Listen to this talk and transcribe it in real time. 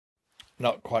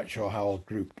not quite sure how I'll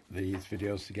group these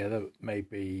videos together.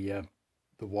 Maybe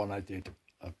the one I did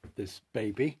of this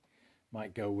baby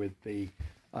might go with the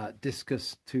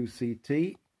Discus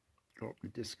 2CT,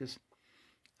 Discus.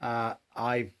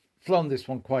 I've flown this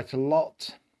one quite a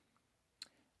lot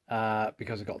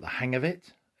because I got the hang of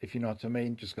it, if you know what I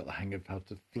mean. Just got the hang of how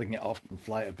to fling it off and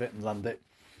fly it a bit and land it.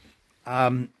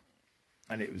 And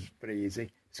it was pretty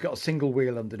easy. It's got a single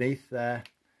wheel underneath there.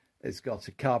 It's got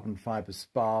a carbon fibre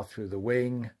spar through the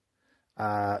wing.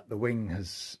 The wing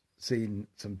has seen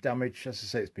some damage. As I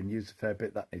say, it's been used a fair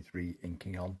bit. That needs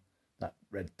re-inking on. That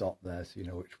red dot there, so you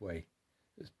know which way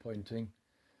it's pointing.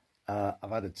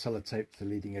 I've added sellotape to the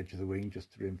leading edge of the wing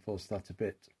just to reinforce that a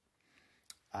bit.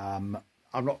 I'm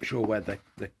not sure where the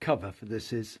cover for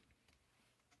this is.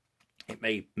 It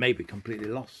may be completely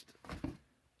lost,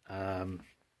 in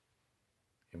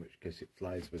which case it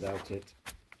flies without it.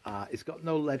 It's got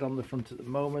no lead on the front at the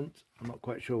moment. I'm not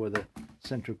quite sure where the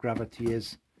centre of gravity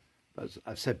is. As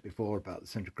I've said before about the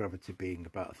centre of gravity being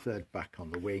about a third back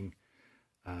on the wing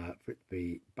for it to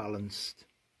be balanced.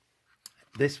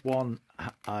 This one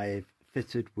I've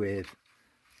fitted with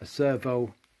a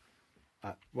servo,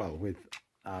 with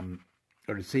a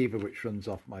receiver which runs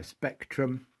off my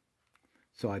Spectrum,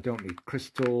 so I don't need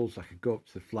crystals. I could go up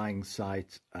to the flying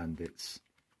site and it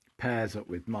pairs up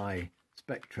with my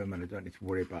Spectrum, and I don't need to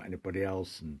worry about anybody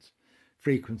else and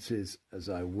frequencies as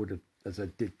I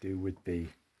did do with the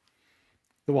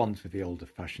ones with the older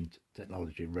fashioned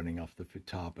technology running off the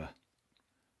Futaba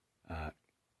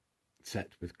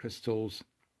set with crystals.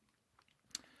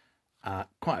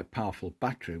 Quite a powerful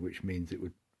battery, which means it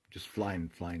would just fly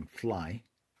and fly and fly,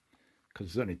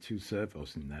 because there's only 2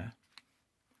 servos in there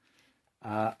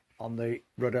on the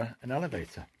rudder and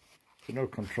elevator, so no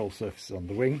control surfaces on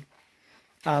the wing.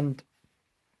 And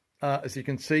as you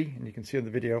can see, and you can see on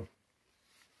the video,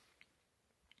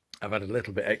 I've added a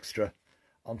little bit extra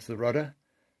onto the rudder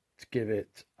to give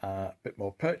it a bit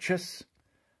more purchase,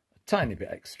 a tiny bit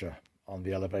extra on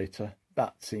the elevator.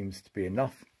 That seems to be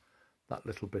enough. That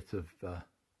little bit of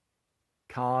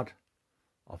card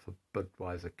off a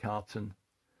Budweiser carton,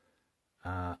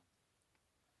 that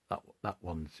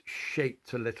one's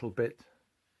shaped a little bit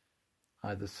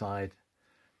either side.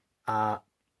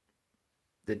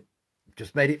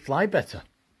 Just made it fly better.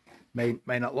 May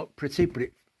not look pretty, but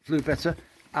it flew better.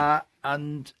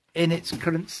 And in its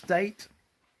current state,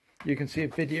 you can see a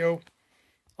video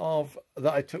of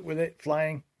that I took with it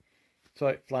flying. So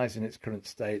it flies in its current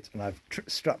state, and I've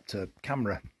strapped a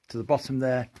camera to the bottom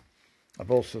there.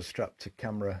 I've also strapped a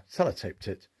camera, sellotaped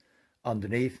it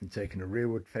underneath, and taken a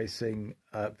rearward facing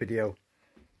video.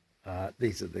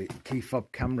 These are the key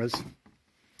fob cameras.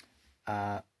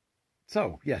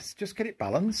 So yes, just get it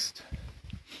balanced.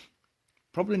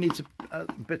 Probably needs a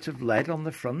bit of lead on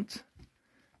the front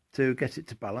to get it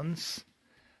to balance.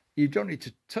 You don't need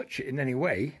to touch it in any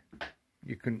way.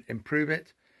 You can improve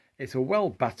it. It's a well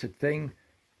battered thing.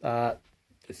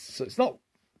 It's not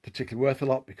particularly worth a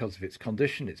lot because of its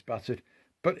condition. It's battered,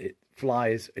 but it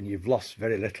flies, and you've lost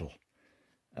very little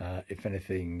if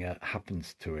anything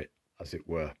happens to it, as it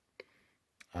were.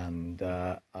 And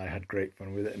I had great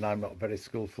fun with it, and I'm not a very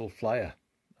skillful flyer.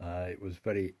 It was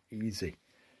very easy,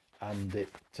 and it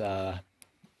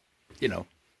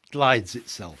glides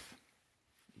itself.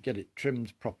 Get it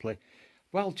trimmed properly.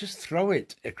 Well, just throw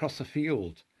it across a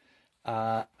field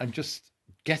and just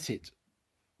get it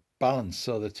balanced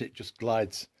so that it just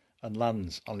glides and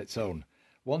lands on its own.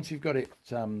 Once you've got it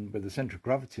with the centre of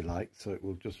gravity like, so it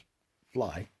will just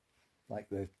fly like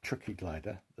the chuckie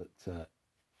glider that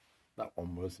that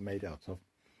one was made out of,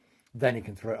 then you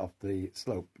can throw it off the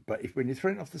slope. But when you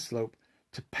throw it off the slope,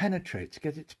 to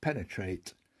get it to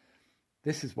penetrate,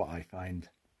 this is what I find.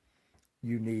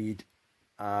 You need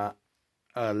a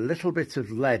little bit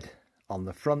of lead on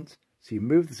the front, so you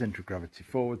move the centre of gravity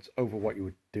forwards over what you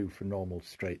would do for normal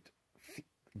straight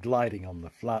gliding on the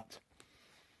flat,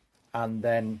 and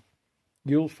then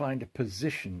you'll find a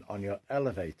position on your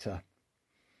elevator.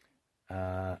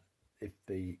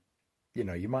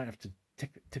 You might have to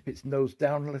tip its nose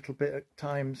down a little bit at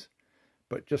times,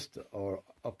 but or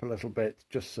up a little bit,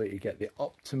 just so you get the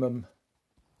optimum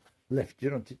lift. You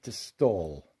don't want it to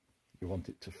stall, you want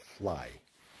it to fly,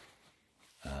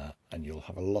 and you'll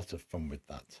have a lot of fun with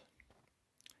that.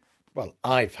 Well,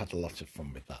 I've had a lot of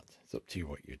fun with that. It's up to you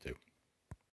what you do.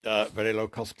 Very low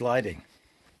cost gliding.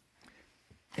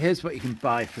 Here's what you can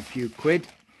buy for a few quid.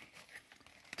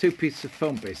 2 pieces of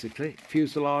foam basically,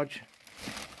 fuselage,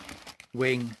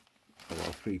 wing,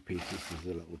 well, 3 pieces.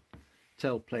 There's a little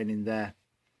tail plane in there.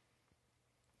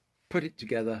 Put it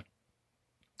together,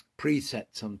 preset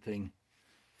something,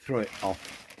 throw it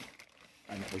off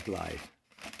and it will glide.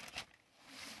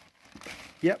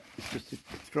 Yep, it's just a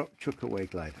chuck away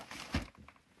glider.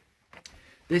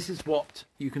 This is what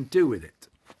you can do with it.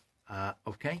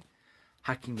 Okay,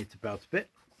 hacking it about a bit.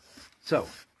 So,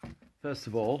 first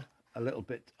of all, a little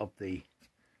bit of the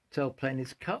tailplane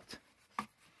is cut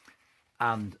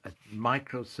and a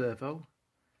micro servo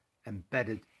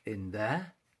embedded in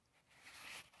there,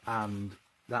 and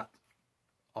that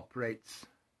operates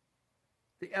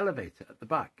the elevator at the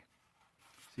back.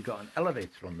 So you've got an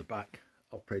elevator on the back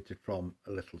operated from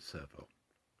a little servo.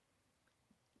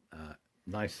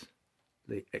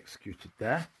 Nicely executed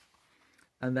there.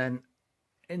 And then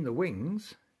in the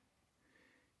wings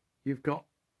you've got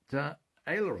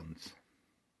ailerons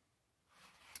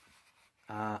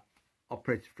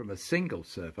operated from a single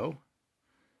servo,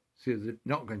 so they're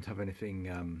not going to have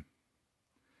anything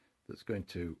that's going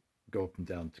to go up and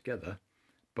down together,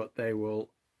 but they will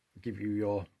give you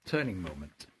your turning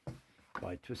moment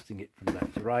by twisting it from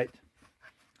left to right.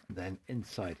 And then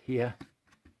inside here,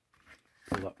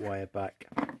 pull that wire back.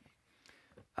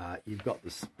 You've got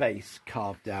the space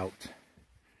carved out,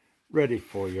 ready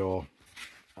for your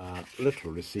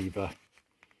little receiver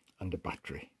and a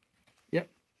battery. Yep,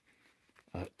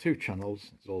 2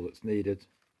 channels is all that's needed.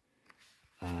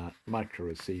 Micro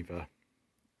receiver,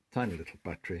 tiny little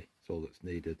battery is all that's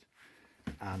needed,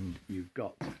 and you've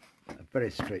got a very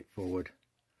straightforward,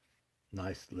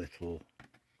 nice little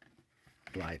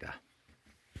glider.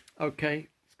 Okay,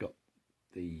 it's got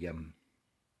the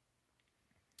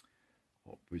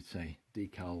what we'd say,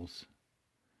 decals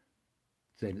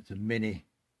saying it's a mini,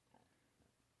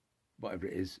 whatever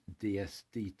it is,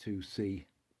 DSD2C,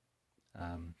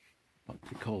 what do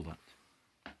you call that?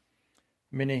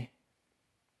 Mini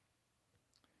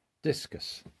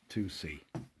Discus 2C.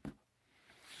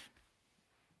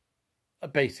 A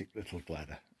basic little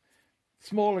glider.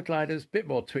 Smaller gliders, a bit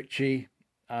more twitchy,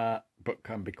 but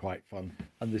can be quite fun.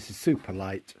 And this is super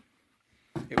light.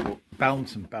 It will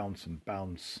bounce and bounce and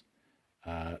bounce,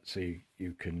 so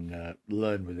you can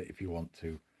learn with it if you want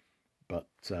to, but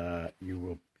you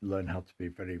will learn how to be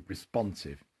very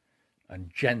responsive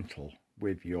and gentle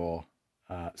with your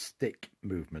stick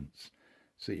movements,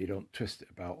 so you don't twist it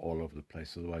about all over the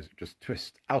place. Otherwise it just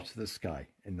twists out of the sky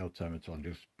in no time at all and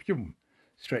just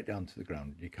straight down to the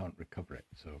ground. You can't recover it,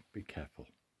 so be careful.